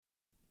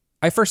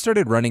I first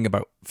started running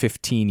about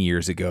 15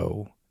 years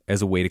ago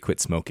as a way to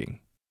quit smoking.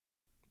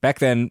 Back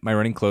then, my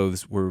running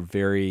clothes were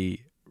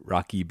very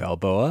Rocky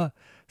Balboa,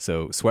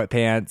 so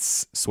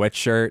sweatpants,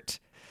 sweatshirt.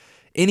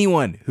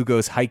 Anyone who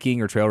goes hiking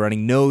or trail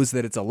running knows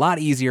that it's a lot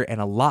easier and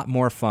a lot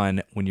more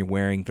fun when you're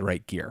wearing the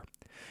right gear.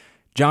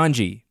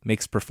 Janji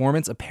makes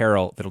performance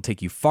apparel that'll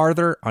take you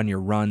farther on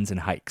your runs and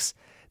hikes.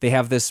 They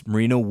have this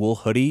merino wool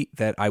hoodie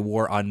that I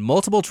wore on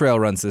multiple trail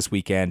runs this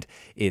weekend.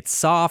 It's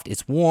soft,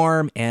 it's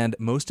warm, and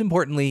most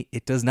importantly,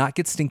 it does not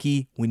get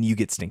stinky when you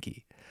get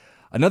stinky.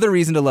 Another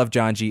reason to love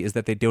Janji is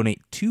that they donate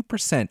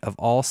 2% of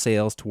all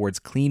sales towards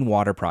clean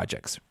water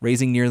projects,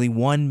 raising nearly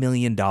 $1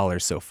 million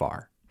so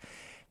far.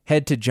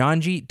 Head to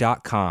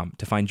janji.com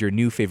to find your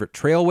new favorite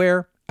trail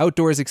wear,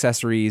 outdoors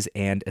accessories,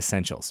 and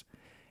essentials.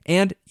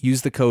 And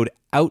use the code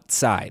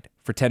OUTSIDE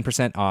for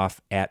 10%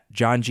 off at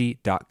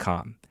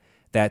janji.com.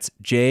 That's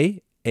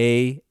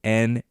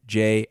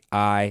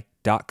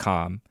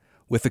JANJI.com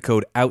with the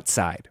code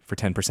OUTSIDE for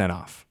 10%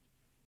 off.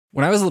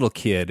 When I was a little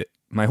kid,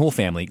 my whole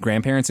family,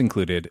 grandparents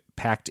included,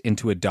 packed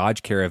into a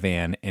Dodge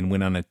Caravan and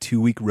went on a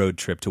 2-week road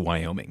trip to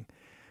Wyoming.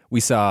 We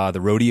saw the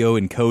rodeo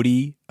in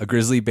Cody, a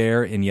grizzly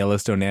bear in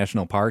Yellowstone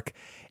National Park,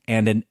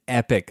 and an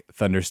epic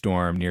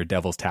thunderstorm near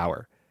Devil's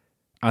Tower.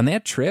 On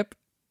that trip,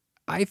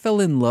 I fell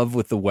in love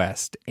with the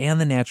West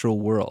and the natural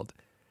world.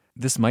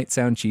 This might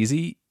sound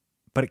cheesy,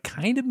 but it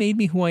kind of made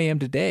me who I am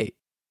today.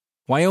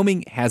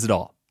 Wyoming has it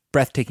all.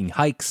 Breathtaking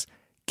hikes,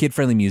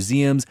 kid-friendly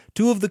museums,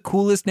 2 of the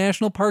coolest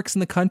national parks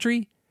in the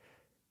country.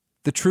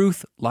 The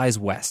truth lies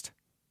west.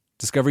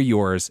 Discover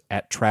yours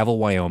at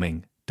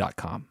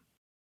travelwyoming.com.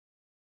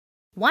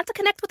 Want to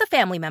connect with a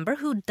family member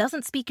who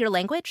doesn't speak your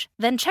language?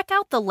 Then check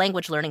out the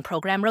language learning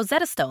program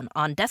Rosetta Stone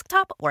on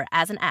desktop or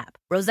as an app.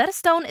 Rosetta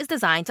Stone is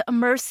designed to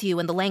immerse you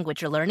in the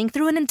language you're learning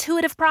through an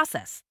intuitive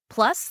process.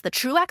 Plus, the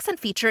True Accent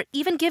feature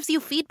even gives you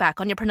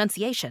feedback on your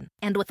pronunciation.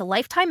 And with a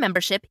lifetime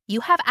membership,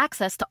 you have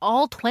access to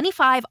all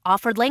 25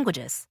 offered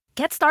languages.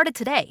 Get started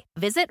today.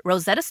 Visit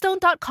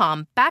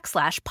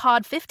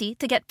rosettastone.com/pod50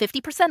 to get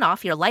 50%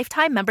 off your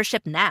lifetime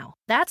membership now.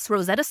 That's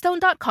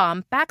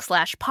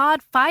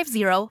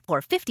rosettastone.com/pod50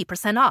 for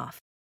 50%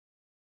 off.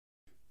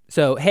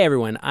 So, hey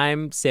everyone,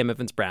 I'm Sam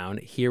Evans Brown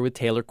here with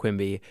Taylor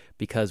Quimby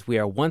because we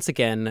are once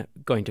again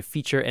going to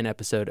feature an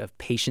episode of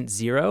Patient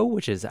Zero,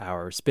 which is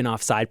our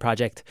spin-off side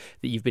project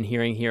that you've been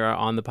hearing here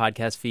on the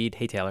podcast feed.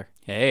 Hey, Taylor.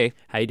 Hey.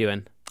 How you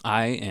doing?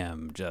 I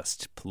am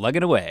just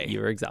plugging away.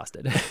 You're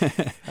exhausted.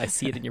 I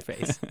see it in your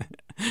face.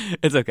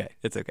 It's okay.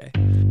 It's okay.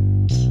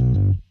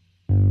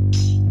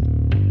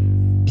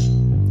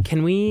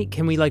 Can we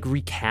like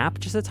recap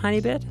just a tiny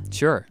bit?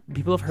 Sure.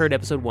 People have heard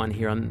episode 1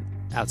 here on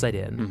Outside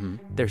In. Mm-hmm.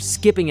 They're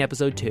skipping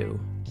episode 2.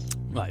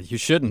 Well, you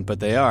shouldn't,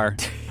 but they are.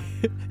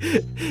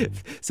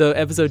 So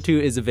episode 2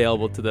 is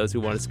available to those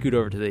who want to scoot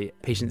over to the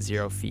Patient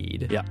Zero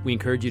feed. Yeah. We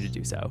encourage you to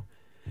do so.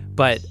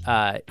 But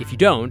if you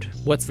don't,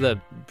 what's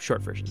the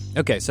short version?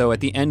 Okay, so at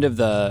the end of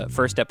the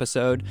first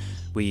episode,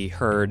 we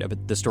heard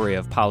about the story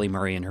of Polly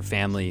Murray and her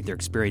family. They're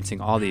experiencing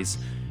all these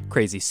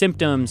crazy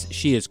symptoms.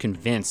 She is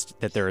convinced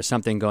that there is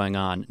something going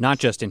on, not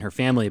just in her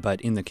family,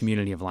 but in the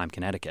community of Lyme,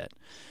 Connecticut.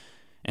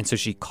 And so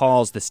she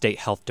calls the state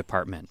health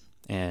department.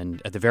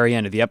 And at the very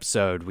end of the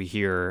episode, we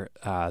hear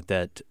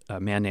that a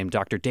man named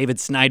Dr. David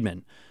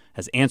Sneidman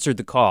has answered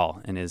the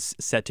call and is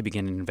set to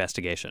begin an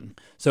investigation.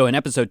 So in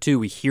episode 2,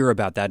 we hear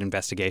about that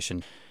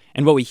investigation.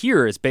 And what we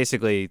hear is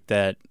basically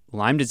that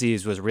Lyme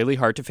disease was really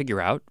hard to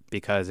figure out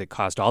because it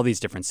caused all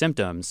these different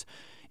symptoms,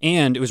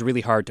 and it was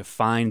really hard to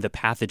find the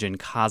pathogen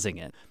causing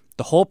it.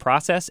 The whole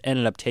process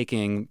ended up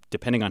taking,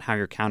 depending on how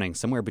you're counting,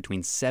 somewhere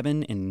between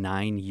 7 and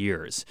 9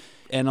 years.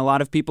 And a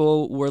lot of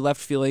people were left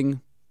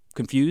feeling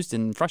confused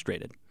and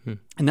frustrated.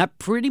 And that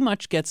pretty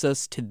much gets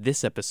us to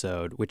this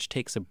episode, which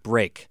takes a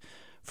break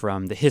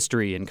from the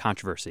history and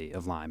controversy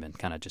of Lyme and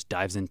kind of just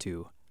dives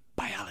into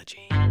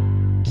biology.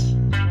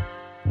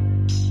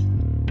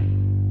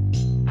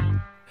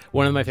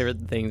 One of my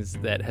favorite things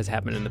that has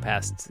happened in the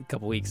past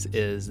couple weeks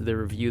is the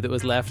review that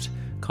was left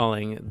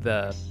calling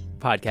the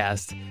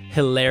podcast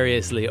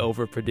hilariously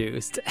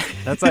overproduced.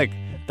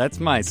 That's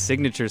my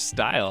signature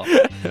style.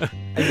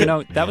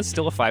 And, that was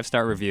still a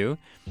 5-star review.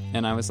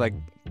 And I was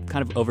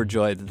kind of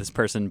overjoyed that this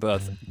person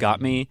both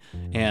got me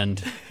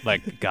and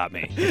got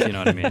me, if you know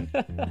what I mean.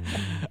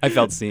 I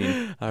felt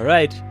seen. All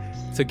right.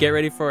 So get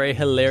ready for a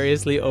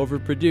hilariously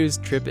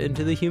overproduced trip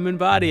into the human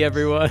body,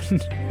 everyone.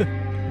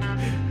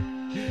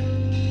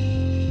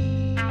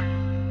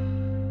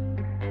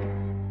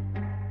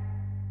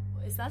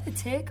 Is that the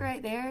tick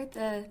right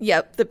there?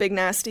 Yep, the big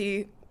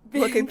nasty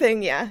looking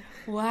thing, yeah.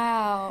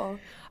 Wow.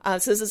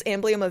 So this is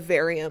Amblyomma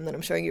varium that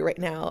I'm showing you right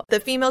now.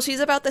 The female, she's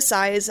about the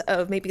size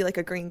of maybe like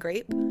a green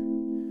grape.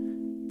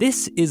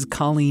 This is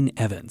Colleen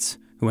Evans,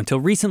 who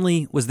until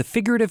recently was the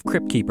figurative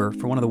crypt keeper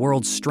for one of the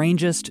world's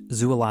strangest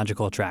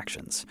zoological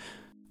attractions.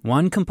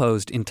 One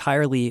composed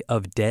entirely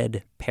of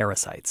dead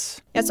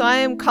parasites. Yeah, so I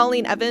am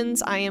Colleen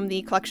Evans. I am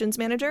the collections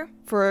manager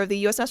for the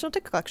U.S. National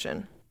Tick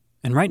Collection.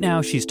 And right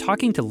now, she's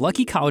talking to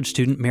lucky college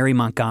student Mary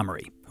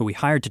Montgomery, who we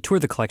hired to tour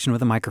the collection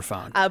with a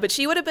microphone. But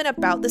she would have been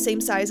about the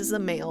same size as the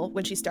male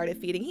when she started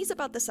feeding. He's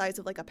about the size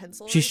of like a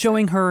pencil. She's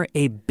showing her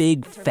a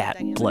big, fat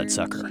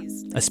bloodsucker,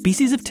 a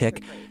species of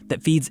tick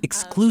that feeds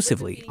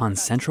exclusively on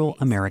Central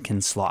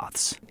American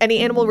sloths. Any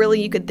animal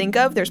really you could think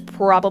of, there's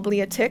probably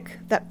a tick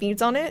that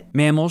feeds on it.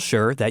 Mammals,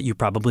 sure, that you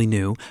probably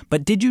knew.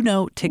 But did you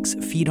know ticks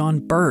feed on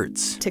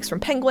birds? Ticks from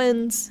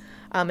penguins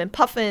and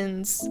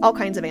puffins, all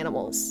kinds of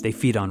animals. They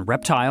feed on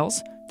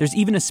reptiles. There's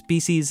even a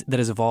species that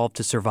has evolved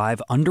to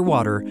survive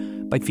underwater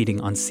by feeding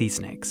on sea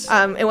snakes.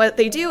 And what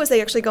they do is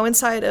they actually go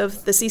inside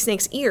of the sea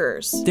snake's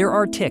ears. There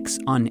are ticks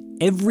on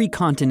every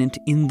continent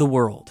in the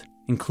world,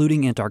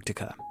 including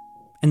Antarctica.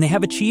 And they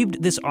have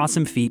achieved this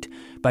awesome feat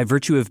by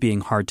virtue of being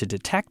hard to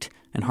detect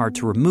and hard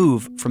to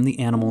remove from the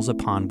animals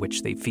upon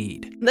which they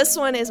feed. This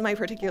one is my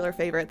particular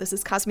favorite. This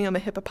is Cosmioma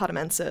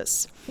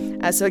hippopotamensis.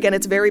 So again,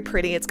 it's very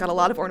pretty. It's got a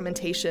lot of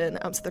ornamentation,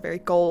 so they're very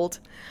gold.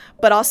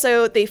 But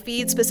also, they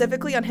feed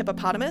specifically on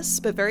hippopotamus,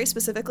 but very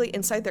specifically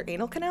inside their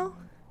anal canal.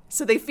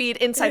 So they feed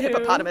inside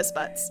hippopotamus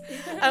butts.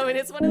 And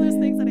it's one of those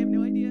things that I have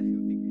no idea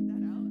who figured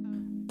that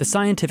out. The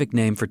scientific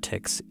name for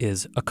ticks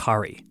is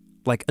Acari,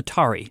 like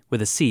Atari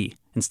with a C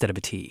instead of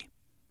a T.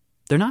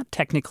 They're not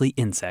technically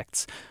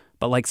insects,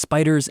 but like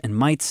spiders and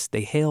mites,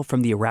 they hail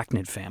from the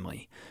arachnid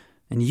family.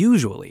 And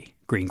usually,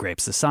 green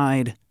grapes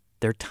aside,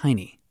 they're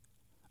tiny.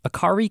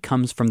 Acari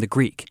comes from the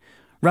Greek.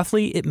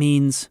 Roughly, it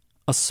means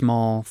a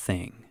small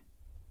thing.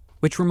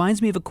 Which reminds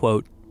me of a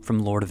quote from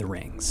Lord of the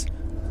Rings.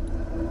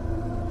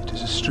 It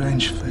is a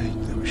strange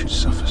fate that we should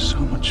suffer so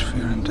much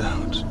fear and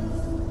doubt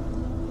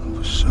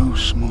over so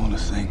small a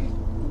thing.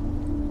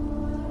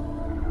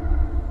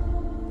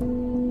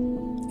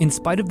 In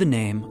spite of the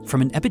name,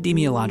 from an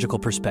epidemiological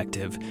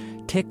perspective,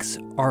 ticks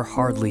are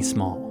hardly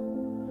small.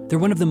 They're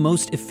one of the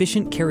most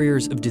efficient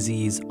carriers of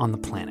disease on the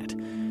planet.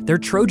 They're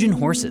Trojan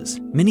horses,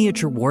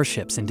 miniature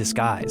warships in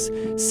disguise,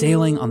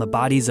 sailing on the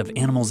bodies of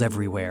animals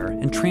everywhere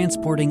and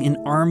transporting an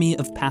army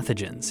of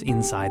pathogens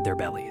inside their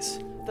bellies.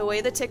 The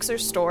way the ticks are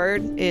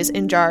stored is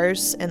in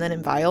jars and then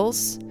in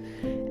vials.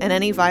 And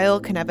any vial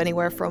can have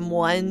anywhere from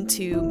 1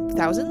 to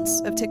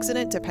thousands of ticks in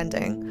it,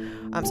 depending.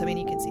 So,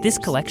 you can see this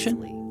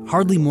collection,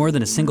 hardly more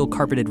than a single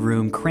carpeted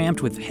room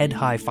cramped with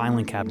head-high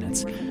filing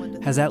cabinets,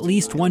 has at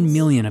least 1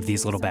 million of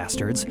these little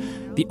bastards,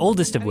 the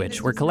oldest of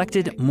which were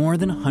collected more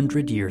than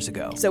 100 years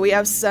ago. So we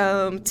have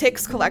some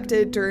ticks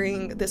collected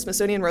during the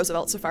Smithsonian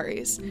Roosevelt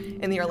safaris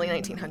in the early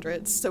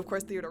 1900s. So, of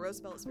course, Theodore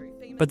Roosevelt is very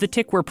famous. But the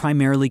tick we're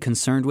primarily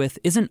concerned with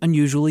isn't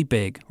unusually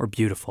big or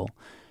beautiful.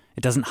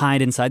 It doesn't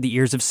hide inside the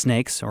ears of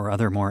snakes or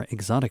other more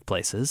exotic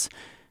places.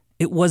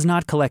 It was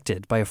not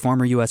collected by a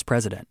former U.S.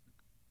 president.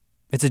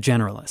 It's a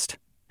generalist,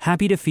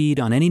 happy to feed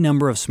on any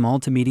number of small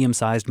to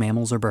medium-sized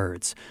mammals or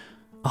birds.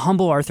 A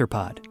humble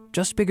arthropod,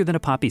 just bigger than a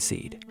poppy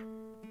seed.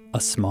 A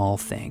small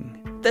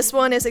thing. This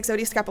one is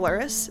Ixodes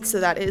scapularis,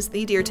 so that is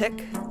the deer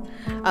tick.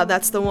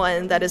 That's the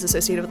one that is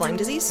associated with Lyme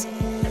disease.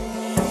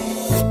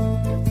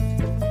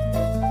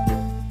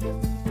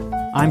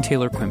 I'm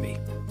Taylor Quimby.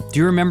 Do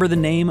you remember the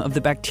name of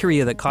the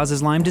bacteria that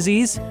causes Lyme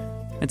disease?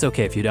 It's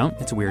okay if you don't,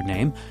 it's a weird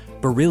name.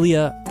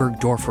 Borrelia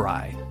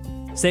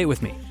burgdorferi. Say it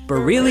with me.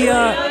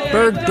 Borrelia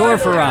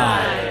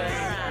burgdorferi.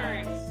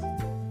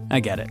 I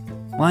get it.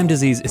 Lyme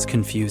disease is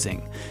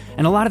confusing.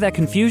 And a lot of that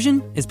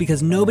confusion is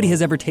because nobody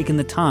has ever taken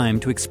the time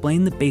to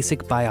explain the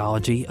basic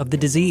biology of the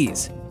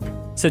disease.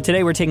 So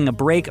today we're taking a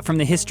break from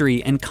the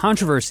history and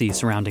controversy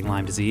surrounding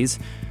Lyme disease.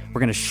 We're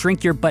going to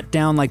shrink your butt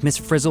down like Miss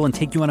Frizzle and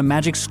take you on a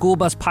magic school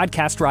bus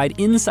podcast ride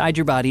inside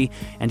your body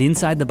and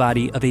inside the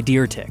body of a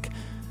deer tick,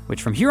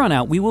 which from here on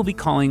out we will be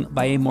calling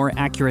by a more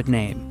accurate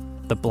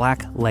name, the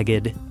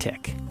black-legged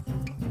tick.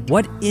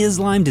 What is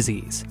Lyme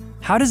disease?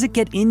 How does it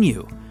get in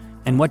you?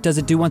 And what does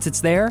it do once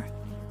it's there?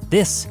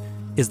 This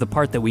is the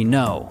part that we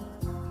know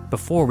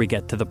before we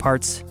get to the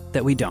parts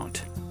that we don't.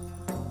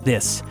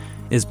 This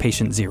is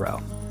Patient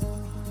Zero.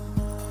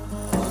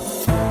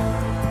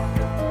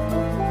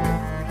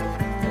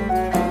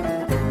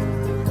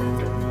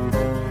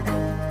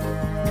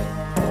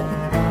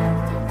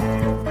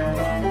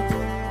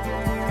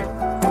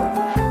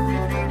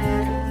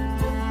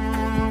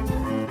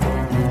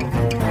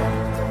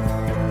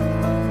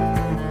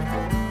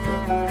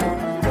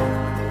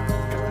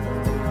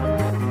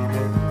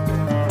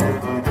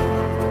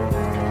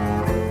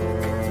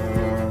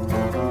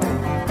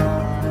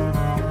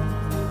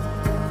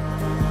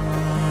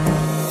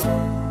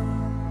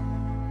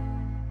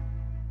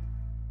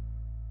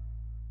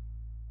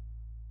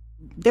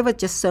 There was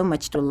just so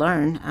much to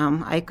learn.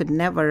 I could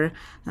never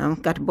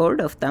get bored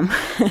of them.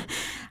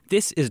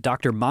 This is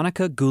Dr.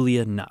 Monica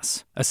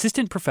Guglia-Nuss,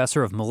 assistant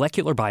professor of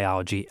molecular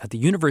biology at the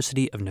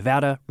University of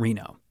Nevada,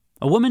 Reno,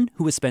 a woman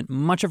who has spent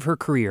much of her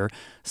career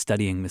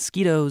studying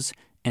mosquitoes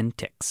and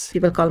ticks.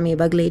 People call me a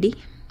bug lady,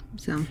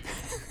 so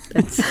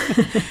that's...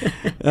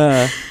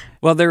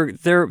 Well,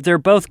 they're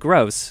both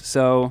gross,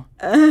 so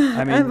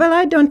well,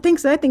 I don't think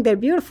so. I think they're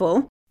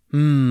beautiful.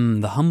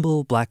 The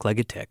humble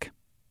black-legged tick.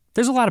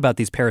 There's a lot about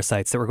these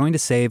parasites that we're going to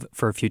save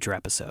for a future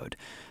episode.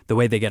 The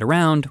way they get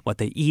around, what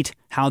they eat,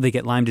 how they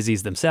get Lyme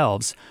disease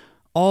themselves.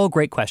 All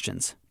great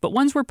questions, but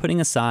ones we're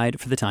putting aside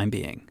for the time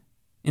being.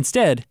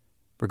 Instead,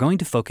 we're going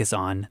to focus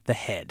on the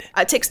head.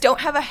 Ticks don't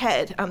have a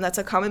head. That's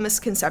a common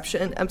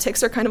misconception.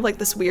 Ticks are kind of like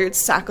this weird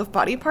sack of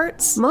body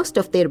parts. Most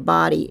of their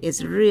body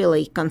is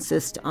really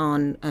consists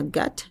on a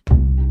gut.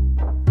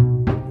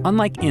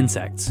 Unlike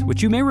insects,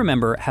 which you may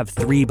remember have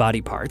 3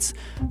 body parts,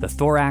 the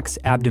thorax,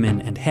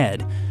 abdomen, and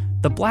head,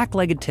 the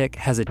black-legged tick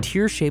has a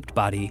tear-shaped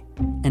body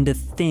and a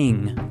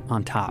thing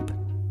on top.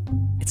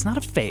 It's not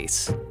a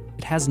face.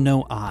 It has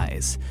no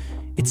eyes.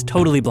 It's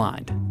totally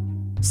blind.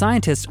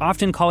 Scientists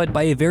often call it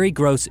by a very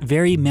gross,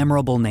 very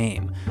memorable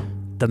name,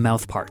 the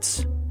mouth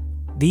parts.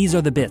 These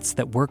are the bits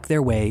that work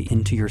their way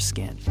into your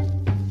skin.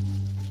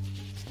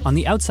 On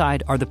the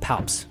outside are the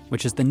palps,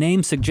 which, as the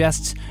name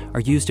suggests, are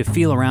used to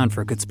feel around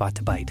for a good spot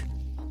to bite.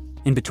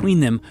 In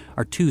between them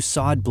are 2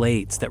 sawed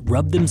blades that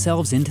rub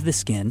themselves into the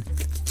skin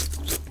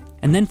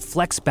and then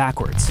flex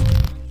backwards,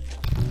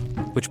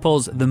 which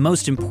pulls the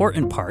most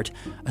important part,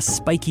 a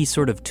spiky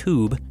sort of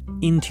tube,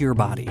 into your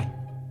body.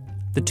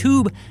 The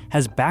tube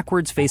has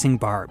backwards-facing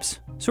barbs,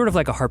 sort of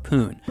like a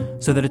harpoon,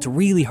 so that it's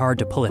really hard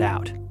to pull it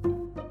out.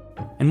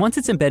 And once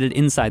it's embedded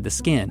inside the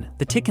skin,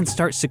 the tick can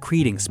start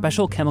secreting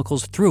special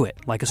chemicals through it,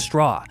 like a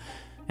straw,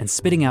 and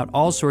spitting out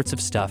all sorts of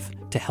stuff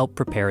to help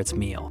prepare its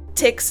meal.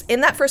 Ticks,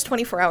 in that first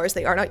 24 hours,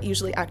 they are not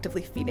usually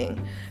actively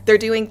feeding. They're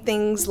doing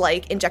things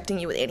like injecting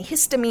you with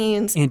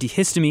antihistamines.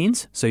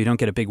 Antihistamines, so you don't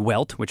get a big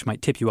welt, which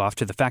might tip you off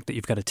to the fact that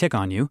you've got a tick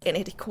on you. And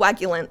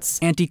anticoagulants.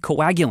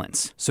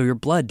 Anticoagulants, so your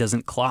blood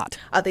doesn't clot.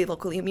 They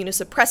locally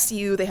immunosuppress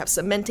you. They have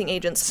cementing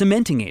agents.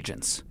 Cementing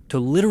agents, to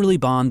literally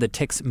bond the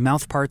tick's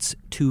mouth parts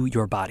to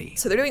your body.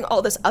 So they're doing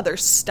all this other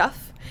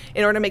stuff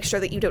in order to make sure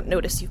that you don't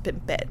notice you've been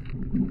bit.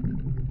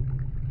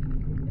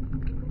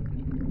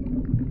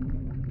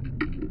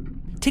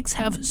 Ticks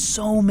have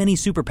so many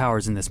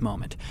superpowers in this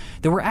moment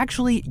that we're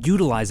actually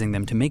utilizing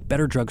them to make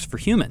better drugs for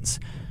humans.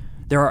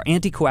 There are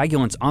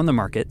anticoagulants on the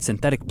market,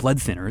 synthetic blood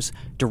thinners,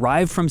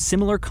 derived from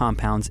similar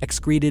compounds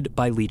excreted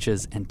by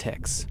leeches and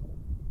ticks.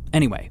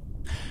 Anyway,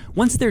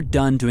 once they're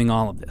done doing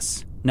all of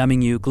this,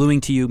 numbing you, gluing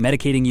to you,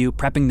 medicating you,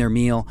 prepping their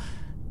meal,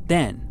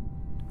 then,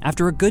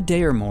 after a good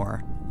day or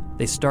more,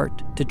 they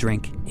start to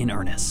drink in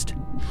earnest.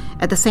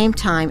 At the same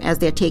time as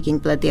they're taking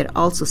blood, they're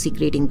also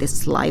secreting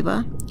this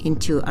saliva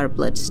into our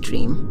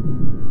bloodstream.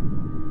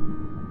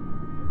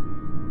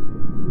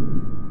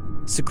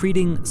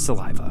 Secreting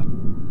saliva.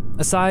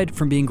 Aside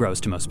from being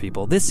gross to most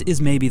people, this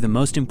is maybe the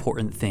most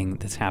important thing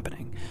that's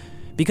happening.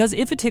 Because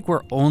if a tick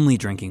were only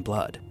drinking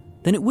blood,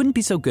 then it wouldn't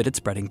be so good at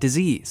spreading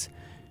disease.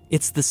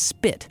 It's the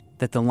spit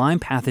that the Lyme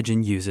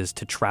pathogen uses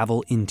to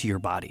travel into your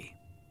body.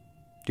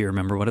 Do you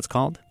remember what it's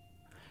called?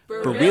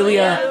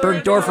 Borrelia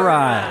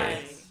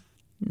burgdorferi.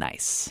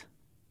 Nice.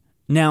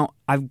 Now,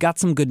 I've got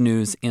some good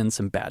news and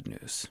some bad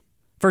news.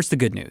 First, the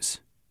good news.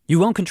 You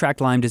won't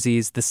contract Lyme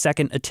disease the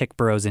second a tick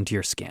burrows into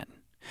your skin.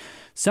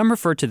 Some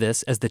refer to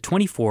this as the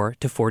 24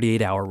 to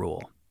 48 hour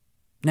rule.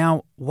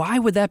 Now, why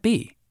would that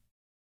be?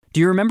 Do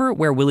you remember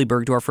where Willy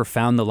Burgdorfer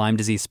found the Lyme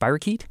disease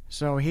spirochete?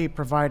 So he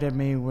provided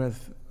me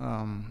with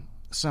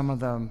some of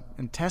the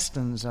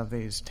intestines of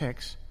these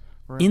ticks.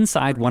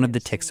 Inside one of the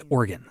tick's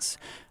organs,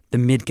 the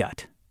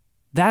midgut.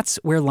 That's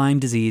where Lyme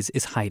disease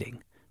is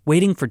hiding,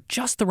 waiting for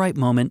just the right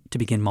moment to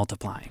begin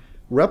multiplying.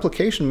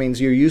 Replication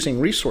means you're using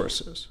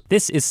resources.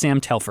 This is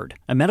Sam Telford,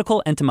 a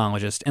medical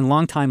entomologist and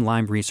longtime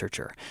Lyme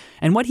researcher.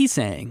 And what he's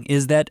saying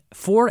is that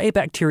for a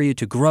bacteria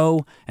to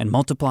grow and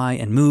multiply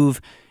and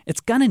move,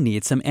 it's gonna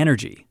need some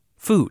energy,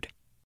 food.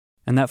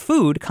 And that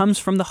food comes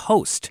from the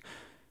host.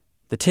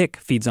 The tick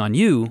feeds on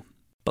you,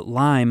 but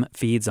Lyme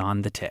feeds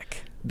on the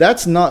tick.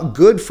 That's not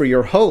good for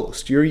your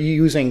host. You're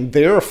using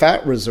their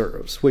fat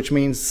reserves, which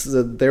means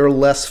that they're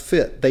less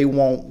fit. They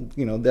won't,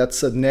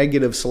 that's a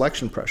negative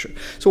selection pressure.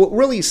 So what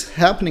really is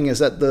happening is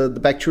that the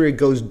bacteria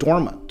goes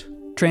dormant.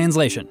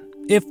 Translation.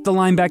 If the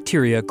Lyme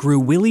bacteria grew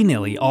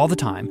willy-nilly all the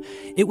time,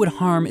 it would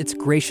harm its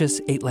gracious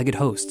eight-legged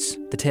hosts,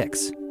 the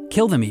ticks.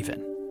 Kill them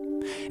even.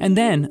 And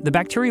then the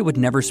bacteria would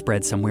never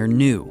spread somewhere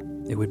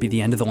new. It would be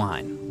the end of the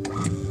line.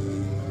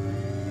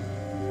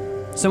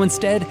 So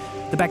instead,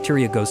 the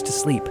bacteria goes to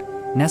sleep,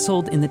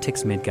 nestled in the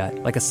tick's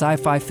midgut like a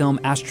sci-fi film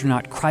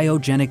astronaut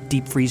cryogenic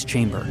deep freeze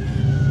chamber,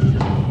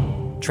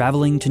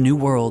 traveling to new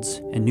worlds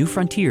and new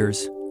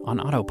frontiers on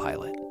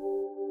autopilot.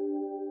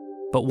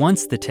 But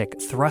once the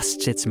tick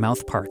thrusts its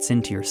mouth parts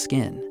into your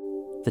skin,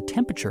 the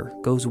temperature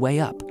goes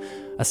way up,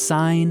 a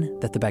sign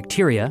that the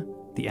bacteria,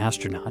 the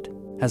astronaut,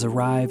 has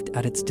arrived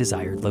at its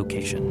desired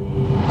location.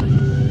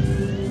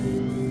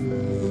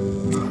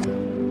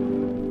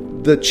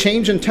 The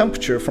change in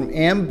temperature from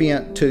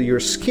ambient to your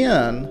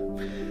skin,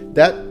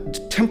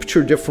 that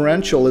temperature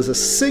differential is a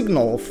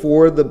signal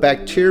for the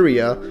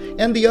bacteria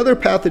and the other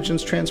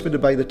pathogens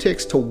transmitted by the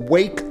ticks to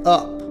wake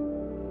up.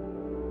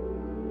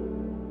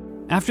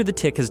 After the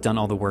tick has done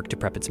all the work to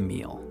prep its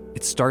meal,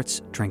 it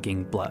starts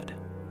drinking blood.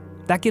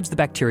 That gives the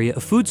bacteria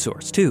a food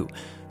source, too,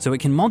 so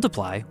it can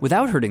multiply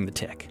without hurting the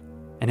tick.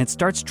 And it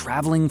starts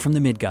traveling from the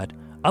midgut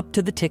up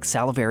to the tick's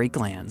salivary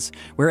glands,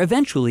 where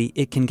eventually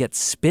it can get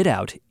spit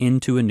out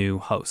into a new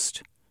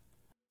host.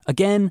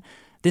 Again,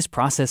 this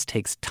process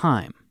takes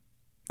time.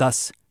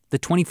 Thus, the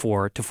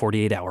 24 to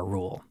 48 hour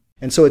rule.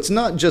 And so it's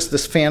not just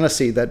this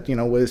fantasy that,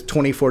 with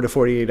 24 to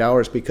 48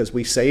 hours because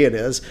we say it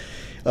is.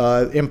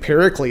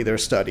 Empirically,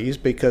 there's studies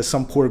because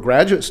some poor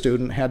graduate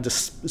student had to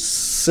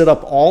sit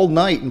up all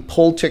night and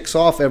pull ticks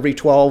off every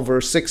 12 or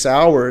 6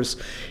 hours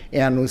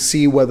and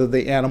see whether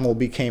the animal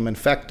became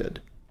infected.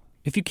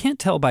 If you can't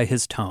tell by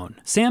his tone,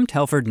 Sam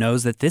Telford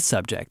knows that this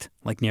subject,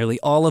 like nearly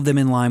all of them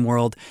in Lyme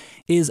World,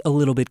 is a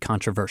little bit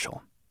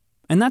controversial.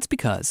 And that's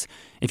because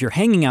if you're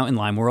hanging out in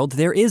Lyme World,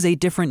 there is a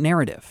different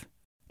narrative.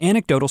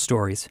 Anecdotal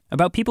stories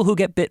about people who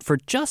get bit for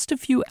just a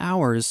few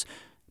hours,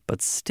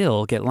 but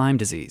still get Lyme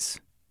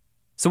disease.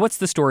 So what's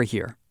the story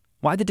here?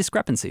 Why the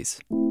discrepancies?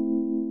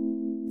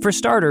 For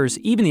starters,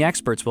 even the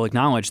experts will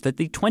acknowledge that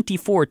the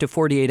 24 to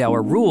 48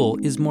 hour rule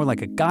is more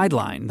like a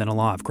guideline than a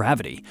law of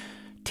gravity.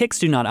 Ticks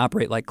do not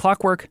operate like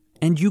clockwork,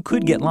 and you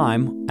could get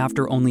Lyme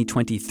after only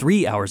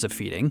 23 hours of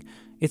feeding.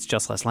 It's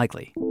just less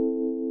likely.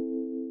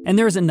 And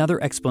there is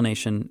another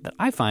explanation that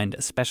I find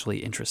especially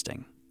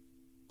interesting.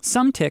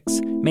 Some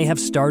ticks may have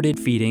started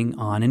feeding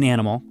on an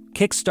animal,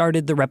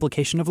 kick-started the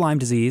replication of Lyme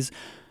disease,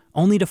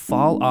 only to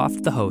fall off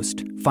the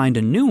host, find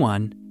a new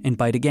one, and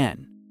bite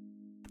again.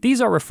 These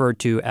are referred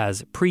to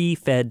as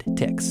pre-fed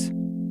ticks.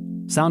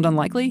 Sound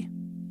unlikely?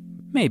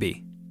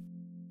 Maybe.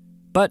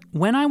 But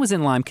when I was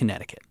in Lyme,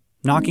 Connecticut,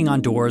 knocking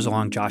on doors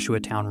along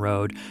Joshuatown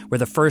Road, where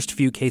the first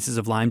few cases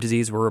of Lyme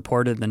disease were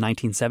reported in the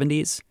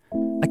 1970s,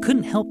 I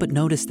couldn't help but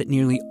notice that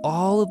nearly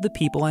all of the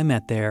people I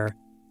met there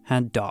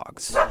had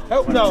dogs.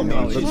 Oh, no.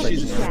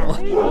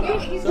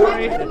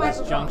 Sorry at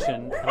this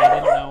junction, and I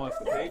didn't know if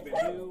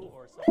you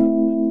or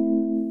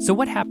someone. So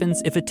what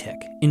happens if a tick,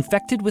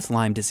 infected with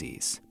Lyme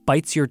disease,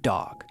 bites your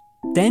dog,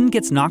 then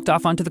gets knocked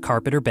off onto the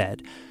carpet or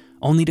bed,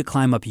 only to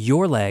climb up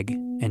your leg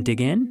and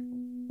dig in?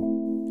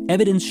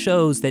 Evidence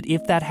shows that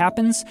if that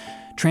happens,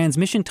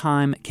 transmission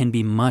time can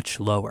be much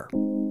lower.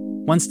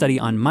 One study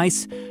on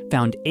mice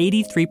found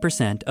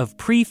 83% of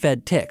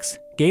pre-fed ticks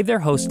gave their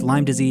host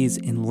Lyme disease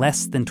in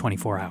less than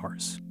 24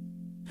 hours.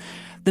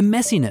 The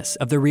messiness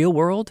of the real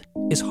world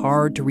is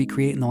hard to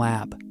recreate in the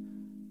lab.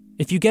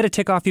 If you get a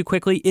tick off you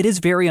quickly, it is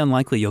very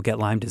unlikely you'll get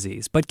Lyme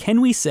disease. But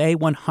can we say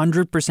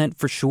 100%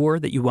 for sure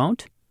that you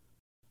won't?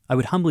 I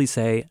would humbly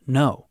say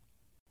no,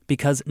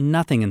 because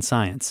nothing in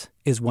science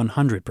is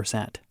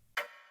 100%.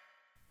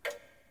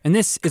 And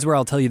this is where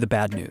I'll tell you the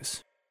bad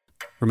news.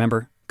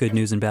 Remember, good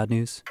news and bad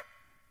news?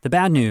 The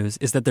bad news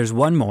is that there's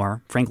one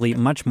more, frankly,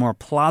 much more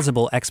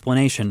plausible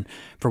explanation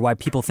for why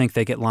people think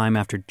they get Lyme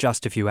after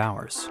just a few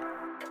hours.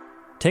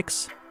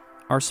 Ticks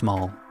are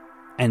small,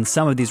 and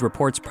some of these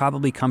reports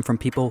probably come from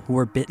people who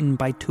were bitten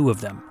by 2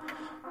 of them,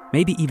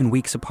 maybe even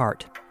weeks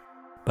apart,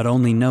 but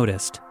only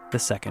noticed the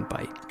second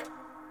bite.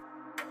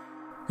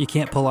 You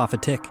can't pull off a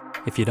tick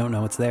if you don't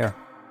know it's there.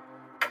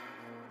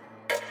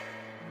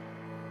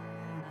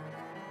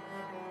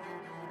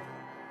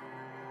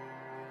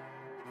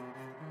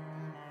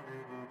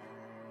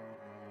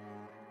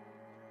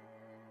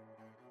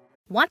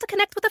 Want to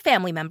connect with a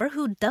family member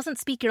who doesn't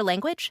speak your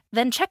language?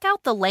 Then check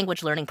out the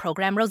language learning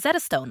program Rosetta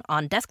Stone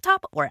on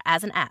desktop or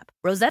as an app.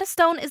 Rosetta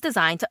Stone is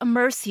designed to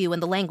immerse you in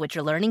the language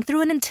you're learning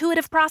through an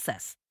intuitive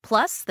process.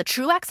 Plus, the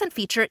True Accent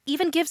feature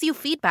even gives you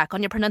feedback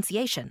on your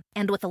pronunciation.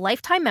 And with a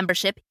lifetime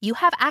membership, you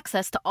have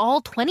access to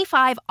all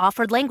 25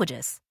 offered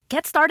languages.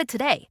 Get started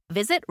today.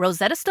 Visit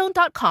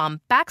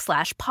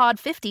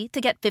rosettastone.com/pod50 to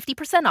get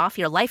 50% off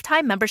your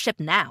lifetime membership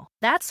now.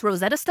 That's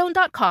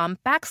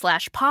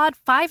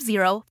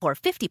rosettastone.com/pod50 for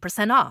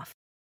 50% off.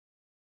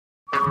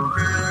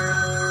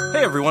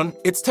 Hey everyone,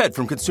 it's Ted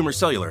from Consumer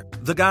Cellular,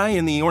 the guy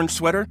in the orange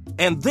sweater,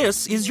 and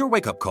this is your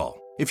wake-up call.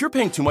 If you're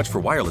paying too much for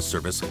wireless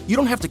service, you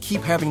don't have to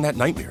keep having that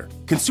nightmare.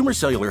 Consumer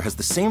Cellular has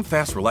the same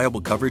fast, reliable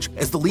coverage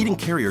as the leading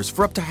carriers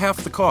for up to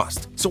half the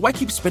cost. So why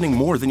keep spending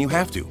more than you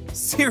have to?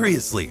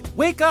 Seriously,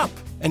 wake up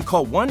and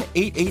call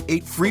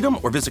 1-888-FREEDOM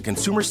or visit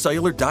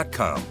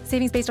consumercellular.com.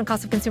 Savings based on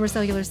cost of Consumer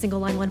Cellular single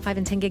line 1, 5,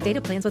 and 10 gig data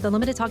plans with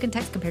unlimited talk and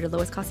text compared to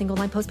lowest cost single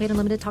line postpaid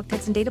unlimited talk,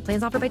 text, and data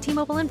plans offered by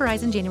T-Mobile and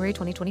Verizon January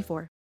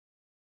 2024.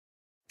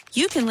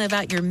 You can live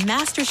out your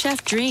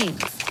MasterChef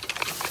dreams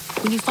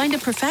when you find a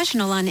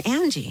professional on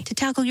Angie to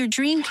tackle your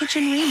dream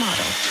kitchen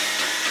remodel.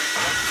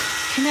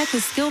 Connect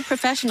with skilled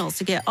professionals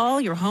to get all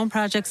your home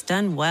projects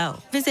done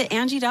well. Visit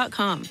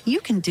Angie.com.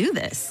 You can do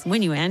this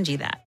when you Angie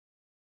that.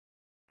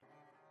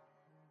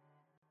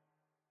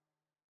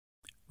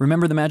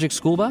 Remember the Magic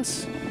School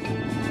Bus?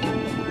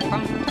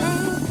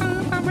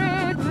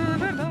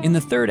 In the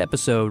 3rd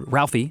episode,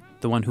 Ralphie,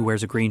 the one who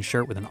wears a green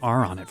shirt with an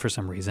R on it for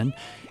some reason,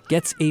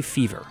 gets a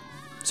fever.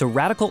 So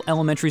radical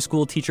elementary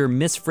school teacher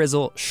Miss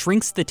Frizzle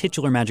shrinks the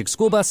titular Magic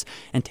School Bus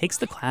and takes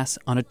the class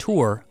on a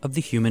tour of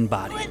the human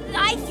body.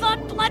 I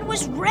thought blood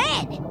was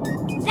red.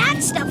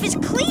 That stuff is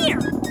clear.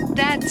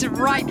 That's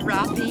right,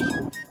 Ralphie.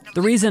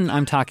 The reason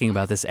I'm talking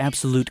about this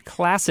absolute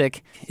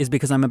classic is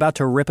because I'm about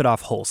to rip it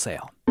off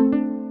wholesale.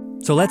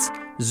 So let's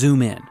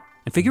zoom in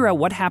and figure out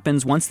what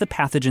happens once the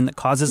pathogen that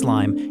causes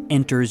Lyme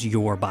enters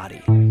your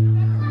body.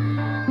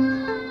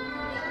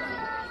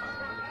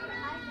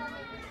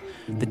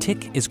 the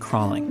tick is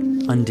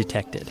crawling,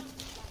 undetected.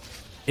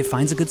 It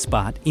finds a good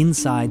spot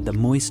inside the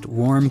moist,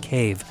 warm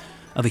cave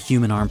of a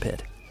human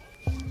armpit.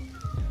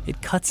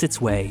 It cuts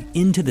its way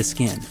into the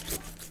skin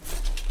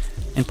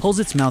and pulls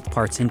its mouth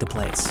parts into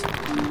place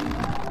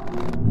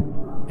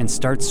and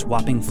starts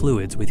swapping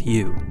fluids with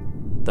you,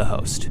 the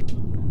host.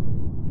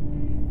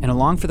 And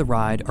along for the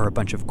ride are a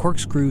bunch of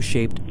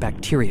corkscrew-shaped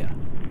bacteria,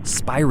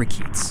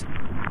 spirochetes,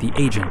 the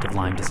agent of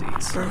Lyme disease.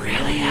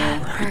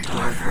 Borrelia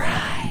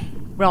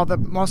burgdorferi. Well, the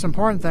most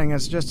important thing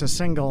is just a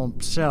single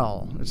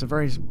cell. It's a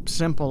very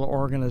simple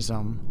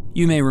organism.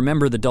 You may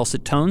remember the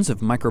dulcet tones of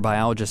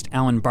microbiologist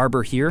Alan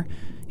Barber here.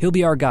 He'll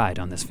be our guide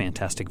on this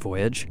fantastic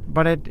voyage.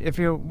 But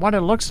what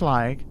it looks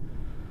like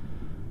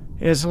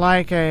is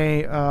like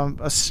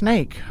a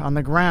snake on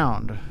the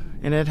ground,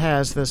 and it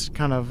has this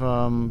kind of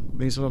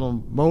these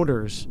little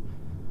motors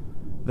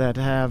that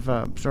have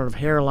sort of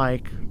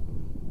hair-like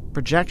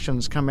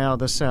projections coming out of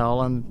the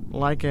cell, and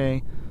like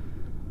an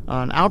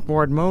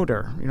outboard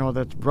motor,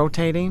 that's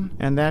rotating,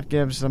 and that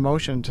gives the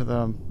motion to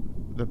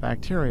the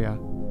bacteria.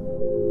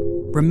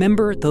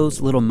 Remember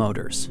those little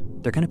motors.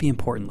 They're going to be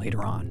important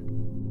later on.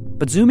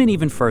 But zoom in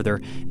even further,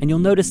 and you'll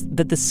notice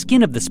that the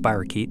skin of the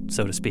spirochete,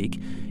 so to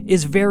speak,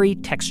 is very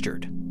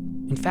textured.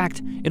 In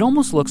fact, it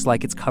almost looks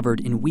like it's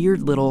covered in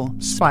weird little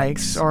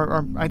spikes.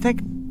 Or I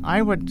think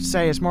I would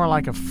say it's more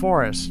like a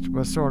forest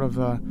with sort of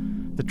the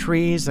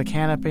trees, the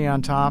canopy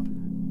on top.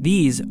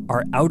 These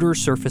are outer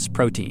surface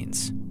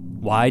proteins.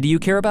 Why do you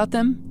care about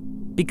them?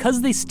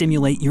 Because they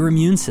stimulate your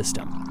immune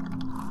system.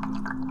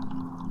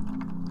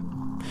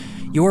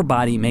 Your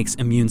body makes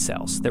immune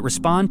cells that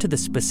respond to the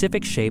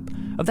specific shape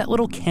of that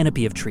little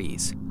canopy of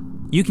trees.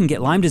 You can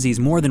get Lyme disease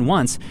more than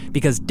once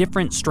because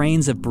different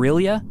strains of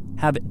Borrelia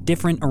have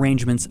different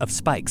arrangements of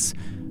spikes,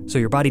 so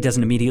your body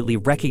doesn't immediately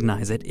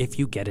recognize it if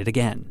you get it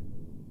again.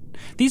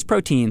 These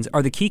proteins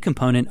are the key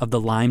component of the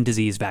Lyme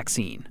disease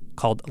vaccine,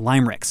 called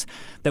LymeRix,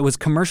 that was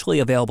commercially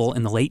available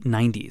in the late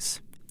 90s.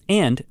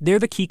 And they're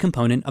the key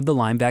component of the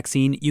Lyme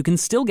vaccine you can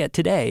still get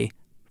today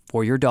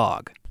for your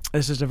dog.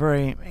 This is a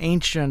very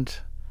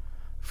ancient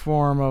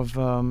form of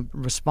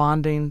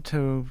responding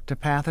to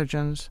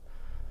pathogens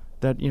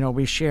that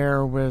we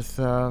share with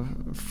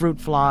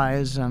fruit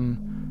flies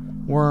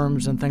and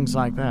worms and things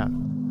like that.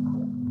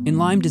 In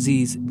Lyme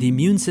disease, the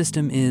immune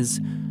system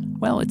is,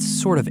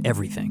 it's sort of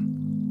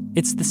everything.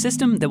 It's the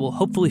system that will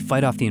hopefully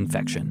fight off the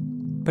infection,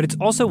 but it's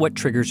also what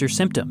triggers your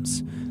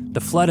symptoms.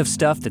 The flood of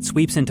stuff that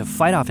sweeps in to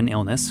fight off an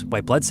illness,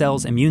 white blood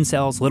cells, immune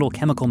cells, little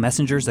chemical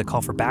messengers that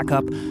call for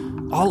backup,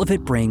 all of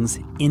it brings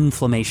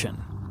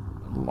inflammation.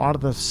 A lot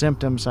of the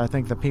symptoms I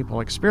think that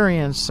people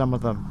experience, some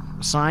of the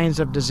signs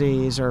of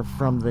disease are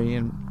from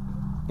the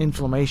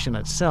inflammation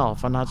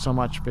itself, and not so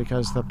much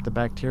because the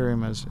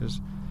bacterium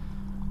is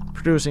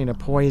producing a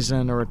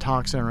poison or a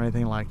toxin or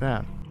anything like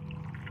that.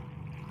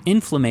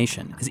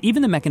 Inflammation is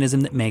even the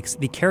mechanism that makes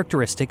the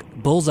characteristic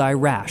bullseye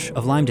rash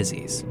of Lyme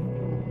disease.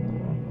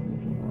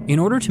 In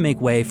order to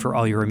make way for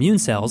all your immune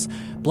cells,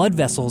 blood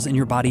vessels in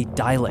your body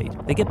dilate.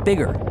 They get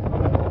bigger,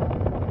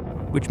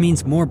 which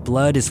means more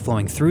blood is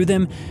flowing through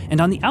them,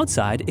 and on the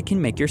outside, it can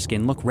make your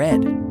skin look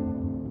red.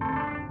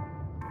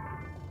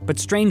 But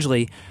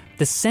strangely,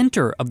 the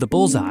center of the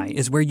bullseye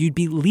is where you'd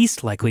be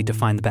least likely to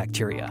find the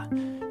bacteria,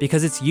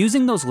 because it's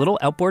using those little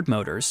outboard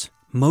motors,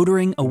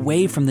 motoring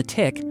away from the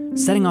tick,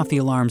 setting off the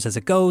alarms as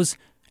it goes,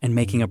 and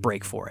making a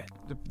break for it.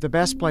 The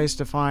best place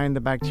to find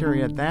the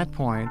bacteria at that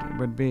point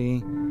would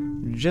be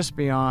just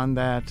beyond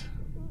that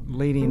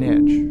leading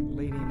edge.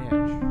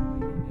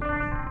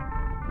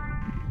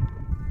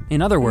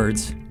 In other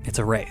words, it's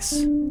a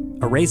race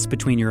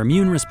between your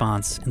immune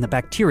response and the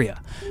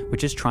bacteria,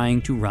 which is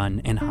trying to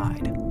run and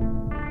hide.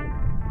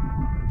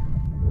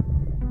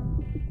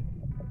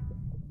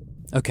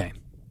 Okay,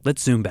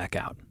 let's zoom back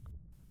out.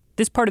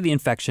 This part of the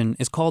infection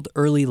is called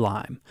early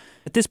Lyme.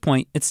 At this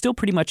point, it's still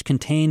pretty much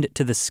contained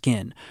to the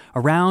skin,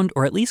 around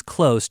or at least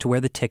close to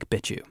where the tick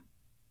bit you.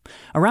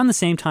 Around the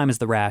same time as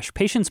the rash,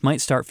 patients might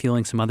start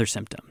feeling some other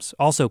symptoms,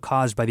 also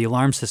caused by the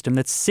alarm system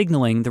that's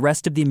signaling the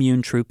rest of the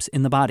immune troops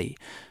in the body.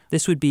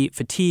 This would be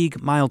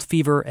fatigue, mild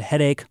fever, a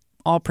headache,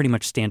 all pretty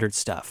much standard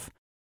stuff.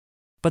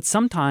 But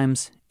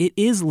sometimes it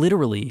is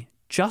literally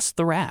just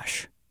the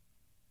rash.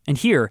 And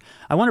here,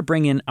 I want to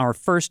bring in our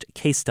first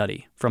case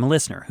study from a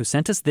listener who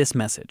sent us this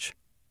message.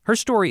 Her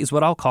story is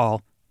what I'll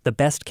call the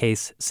best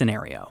case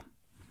scenario.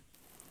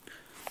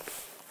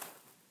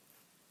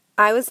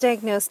 I was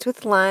diagnosed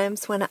with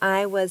Lyme's when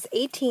I was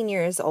 18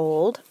 years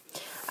old,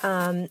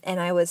 and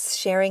I was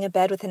sharing a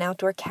bed with an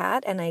outdoor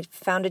cat, and I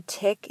found a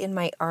tick in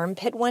my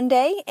armpit one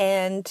day,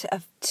 and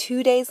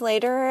 2 days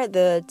later,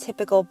 the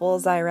typical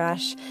bullseye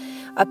rash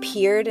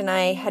appeared, and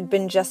I had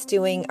been just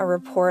doing a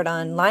report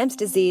on Lyme's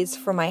disease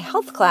for my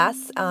health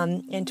class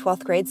in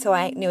 12th grade, so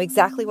I knew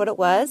exactly what it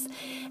was,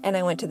 and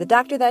I went to the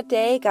doctor that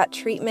day, got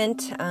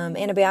treatment,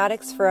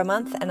 antibiotics for a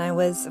month, and I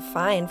was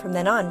fine from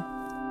then on.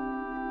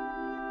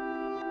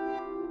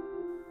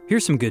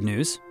 Here's some good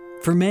news.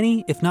 For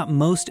many, if not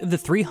most of the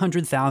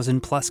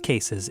 300,000 plus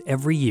cases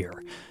every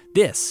year,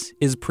 this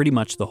is pretty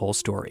much the whole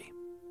story.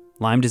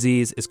 Lyme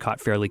disease is caught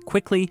fairly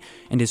quickly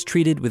and is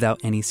treated without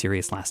any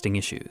serious lasting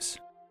issues.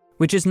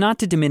 Which is not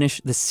to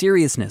diminish the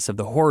seriousness of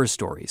the horror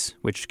stories,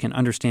 which can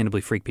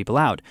understandably freak people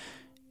out.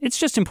 It's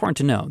just important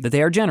to know that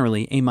they are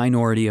generally a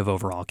minority of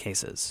overall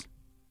cases.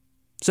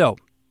 So,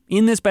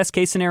 in this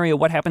best-case scenario,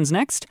 what happens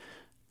next?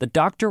 The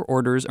doctor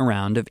orders a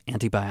round of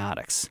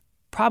antibiotics,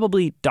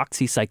 probably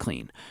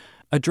doxycycline,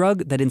 a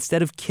drug that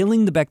instead of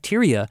killing the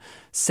bacteria,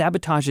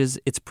 sabotages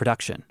its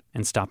production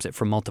and stops it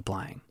from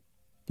multiplying,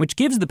 which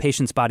gives the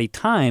patient's body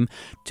time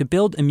to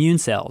build immune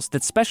cells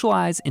that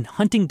specialize in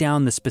hunting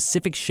down the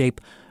specific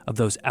shape of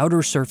those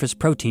outer surface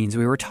proteins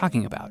we were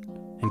talking about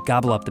and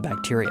gobble up the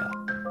bacteria.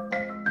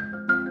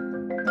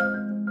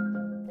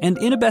 And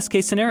in a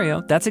best-case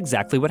scenario, that's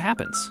exactly what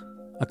happens.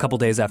 A couple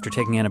days after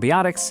taking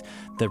antibiotics,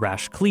 the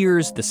rash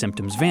clears, the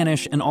symptoms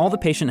vanish, and all the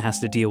patient has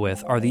to deal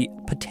with are the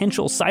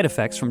potential side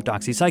effects from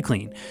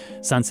doxycycline: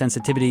 sun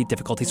sensitivity,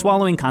 difficulty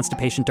swallowing,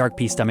 constipation, dark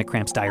pee, stomach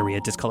cramps, diarrhea,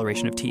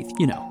 discoloration of teeth.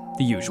 You know,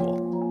 the usual.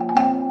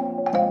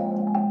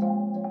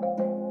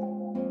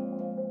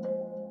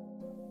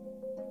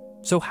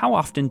 So how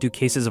often do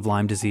cases of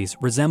Lyme disease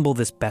resemble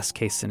this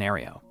best-case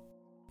scenario?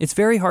 It's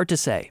very hard to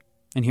say,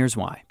 and here's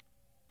why.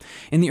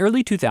 In the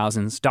early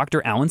 2000s,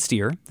 Dr. Alan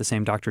Steer, the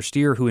same Dr.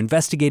 Steer who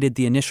investigated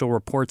the initial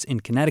reports in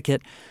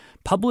Connecticut,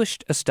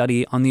 published a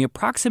study on the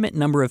approximate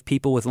number of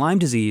people with Lyme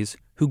disease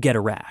who get a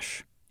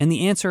rash, and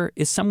the answer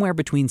is somewhere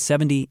between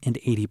 70 and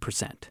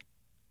 80%.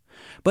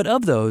 But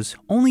of those,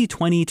 only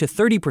 20 to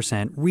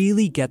 30%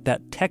 really get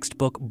that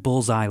textbook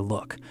bullseye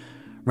look.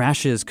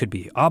 Rashes could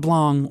be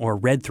oblong or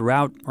red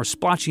throughout or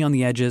splotchy on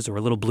the edges or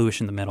a little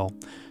bluish in the middle.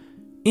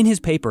 In his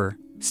paper,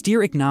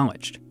 Steer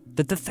acknowledged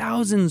that the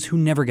thousands who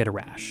never get a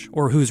rash,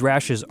 or whose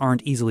rashes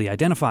aren't easily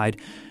identified,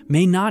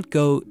 may not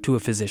go to a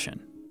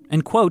physician.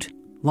 And, quote,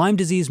 Lyme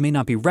disease may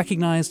not be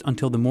recognized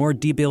until the more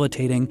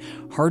debilitating,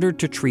 harder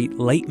to treat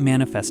late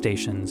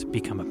manifestations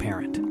become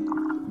apparent.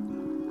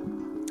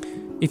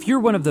 If you're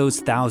one of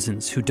those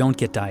thousands who don't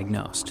get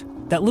diagnosed,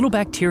 that little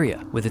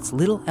bacteria with its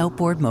little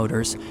outboard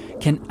motors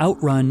can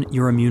outrun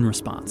your immune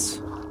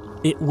response.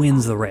 It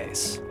wins the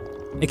race.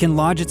 It can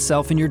lodge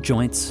itself in your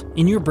joints,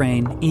 in your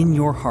brain, in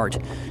your heart,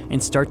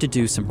 and start to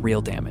do some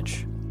real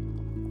damage.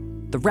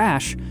 The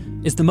rash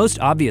is the most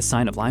obvious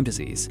sign of Lyme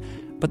disease,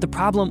 but the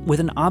problem with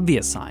an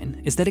obvious sign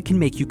is that it can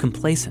make you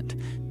complacent,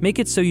 make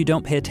it so you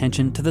don't pay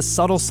attention to the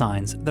subtle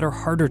signs that are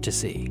harder to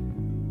see.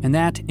 And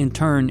that, in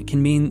turn,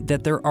 can mean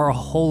that there are a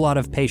whole lot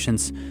of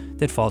patients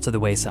that fall to the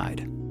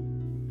wayside.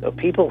 So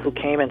people who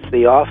came into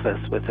the office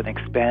with an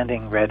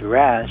expanding red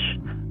rash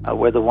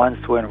were the ones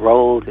who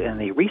enrolled in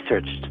the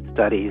research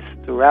studies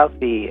throughout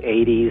the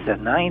 80s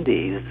and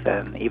 90s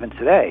and even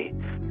today.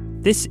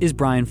 This is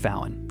Brian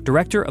Fallon,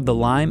 director of the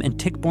Lyme and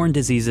Tick-Borne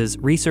Diseases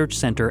Research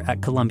Center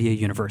at Columbia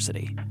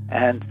University.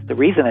 And the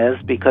reason is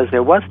because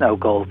there was no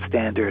gold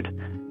standard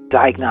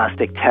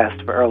diagnostic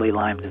test for early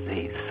Lyme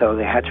disease, so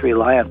they had to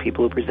rely on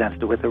people who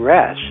presented with a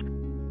rash.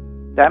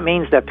 That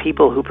means that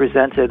people who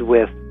presented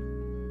with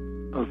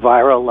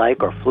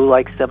viral-like or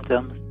flu-like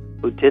symptoms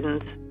who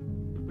didn't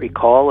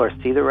recall or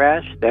see the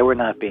rash, they were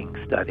not being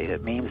studied.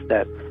 It means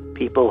that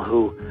people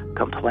who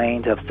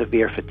complained of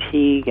severe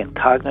fatigue and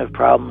cognitive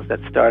problems that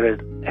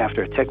started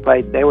after a tick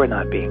bite, they were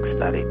not being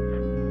studied.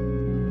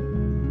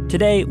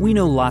 Today, we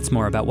know lots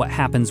more about what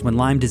happens when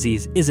Lyme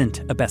disease isn't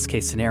a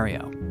best-case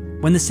scenario,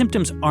 when the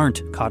symptoms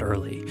aren't caught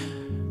early.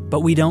 But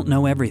we don't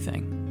know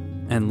everything,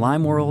 and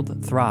Lyme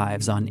World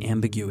thrives on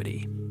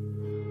ambiguity.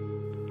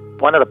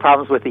 One of the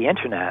problems with the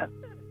internet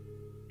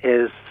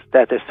is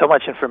that there's so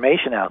much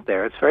information out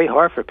there, it's very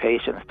hard for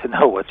patients to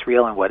know what's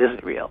real and what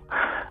isn't real.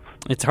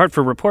 It's hard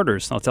for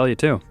reporters, I'll tell you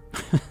too.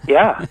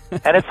 Yeah,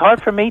 and it's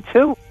hard for me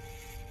too.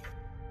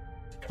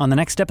 On the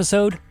next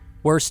episode,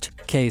 worst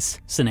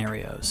case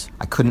scenarios.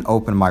 I couldn't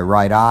open my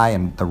right eye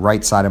and the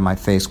right side of my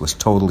face was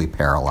totally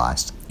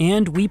paralyzed.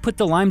 And we put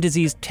the Lyme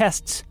disease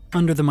tests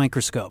under the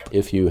microscope.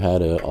 If you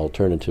had an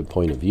alternative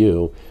point of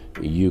view,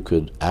 you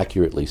could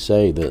accurately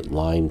say that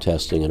Lyme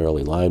testing in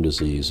early Lyme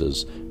disease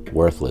is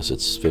worthless.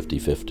 It's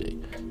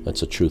 50-50.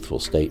 That's a truthful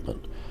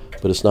statement.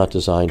 But it's not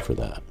designed for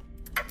that.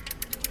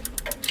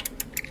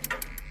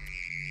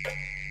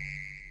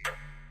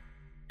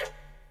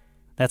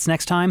 That's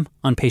next time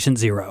on Patient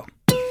Zero.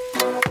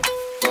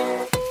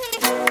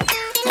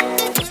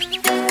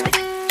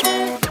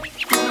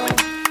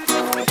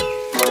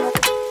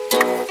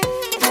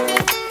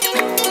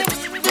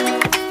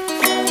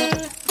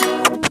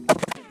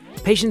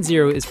 Patient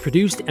Zero is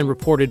produced and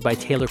reported by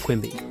Taylor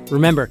Quimby.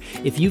 Remember,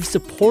 if you've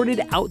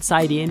supported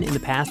Outside In the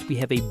past, we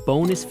have a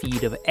bonus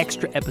feed of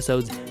extra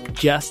episodes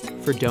just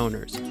for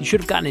donors. You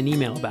should have gotten an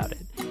email about it.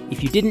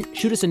 If you didn't,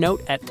 shoot us a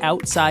note at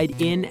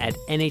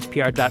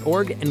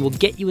outsidein@nhpr.org and we'll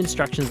get you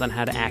instructions on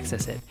how to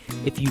access it.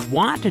 If you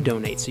want to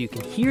donate so you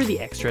can hear the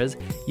extras,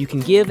 you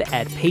can give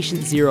at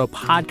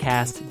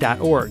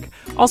patientzeropodcast.org.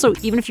 Also,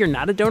 even if you're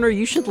not a donor,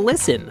 you should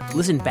listen.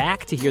 Listen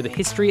back to hear the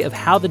history of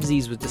how the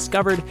disease was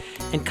discovered.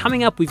 And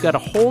coming up, we've got a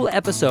whole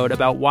episode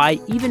about why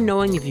even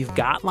knowing if you've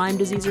got Lyme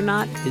disease or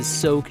not is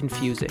so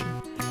confusing.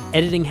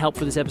 Editing help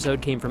for this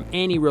episode came from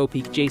Annie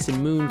Ropeek,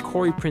 Jason Moon,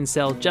 Corey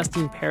Princell,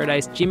 Justine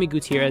Paradise, Jimmy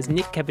Gutierrez,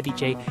 Nick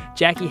Capodice,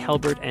 Jackie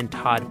Helbert, and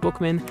Todd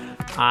Bookman.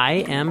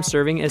 I am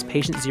serving as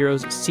Patient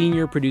Zero's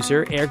senior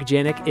producer. Eric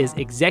Janik is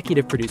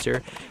executive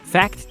producer.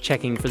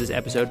 Fact-checking for this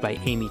episode by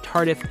Amy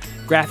Tardif.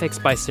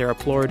 Graphics by Sarah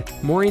Plord.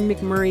 Maureen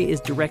McMurray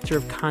is director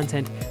of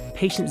content.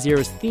 Patient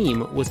Zero's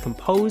theme was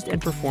composed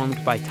and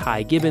performed by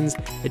Ty Gibbons.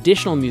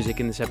 Additional music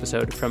in this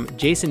episode from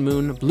Jason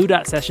Moon, Blue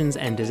Dot Sessions,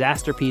 and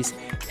Disaster Piece.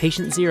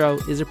 Patient Zero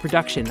is a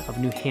production of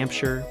New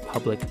Hampshire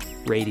Public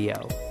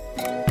Radio.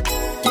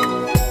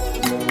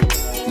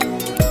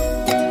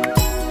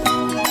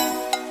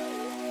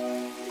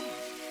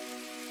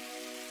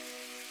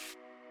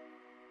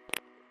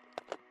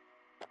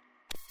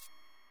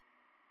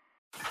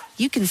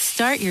 You can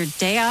start your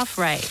day off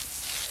right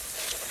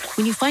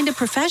when you find a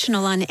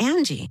professional on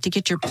Angie to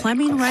get your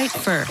plumbing right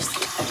first.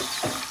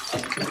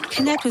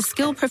 Connect with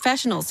skilled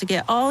professionals to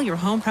get all your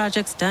home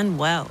projects done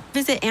well.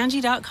 Visit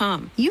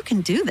Angie.com. You can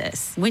do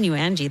this when you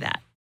Angie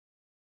that.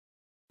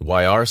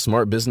 Why are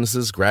smart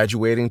businesses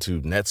graduating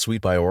to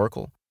NetSuite by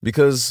Oracle?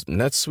 Because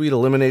NetSuite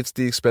eliminates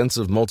the expense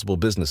of multiple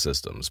business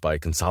systems by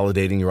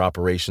consolidating your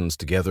operations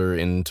together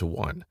into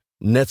one.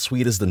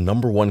 NetSuite is the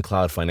 #1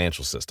 cloud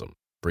financial system,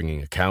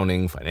 bringing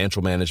accounting,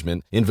 financial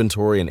management,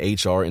 inventory, and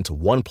HR into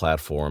one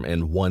platform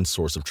and one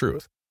source of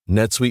truth.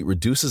 NetSuite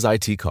reduces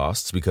IT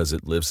costs because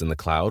it lives in the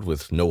cloud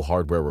with no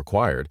hardware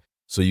required,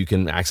 so you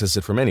can access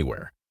it from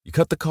anywhere. You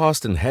cut the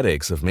cost and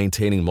headaches of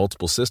maintaining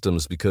multiple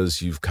systems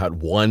because you've got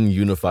one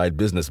unified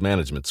business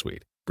management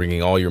suite.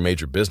 Bringing all your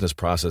major business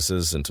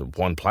processes into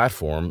one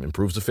platform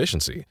improves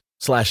efficiency,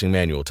 slashing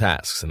manual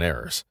tasks and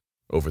errors.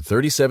 Over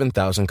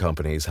 37,000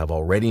 companies have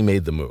already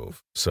made the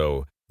move,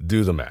 so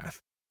do the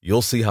math.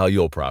 You'll see how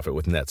you'll profit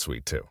with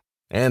NetSuite too.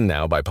 And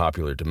now, by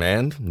popular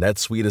demand,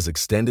 NetSuite has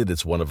extended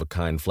its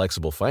one-of-a-kind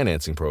flexible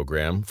financing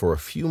program for a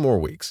few more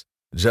weeks.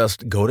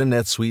 Just go to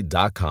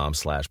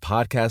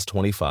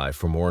netsuite.com/podcast25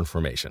 for more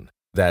information.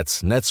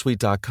 That's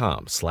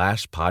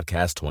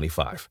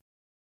netsuite.com/podcast25.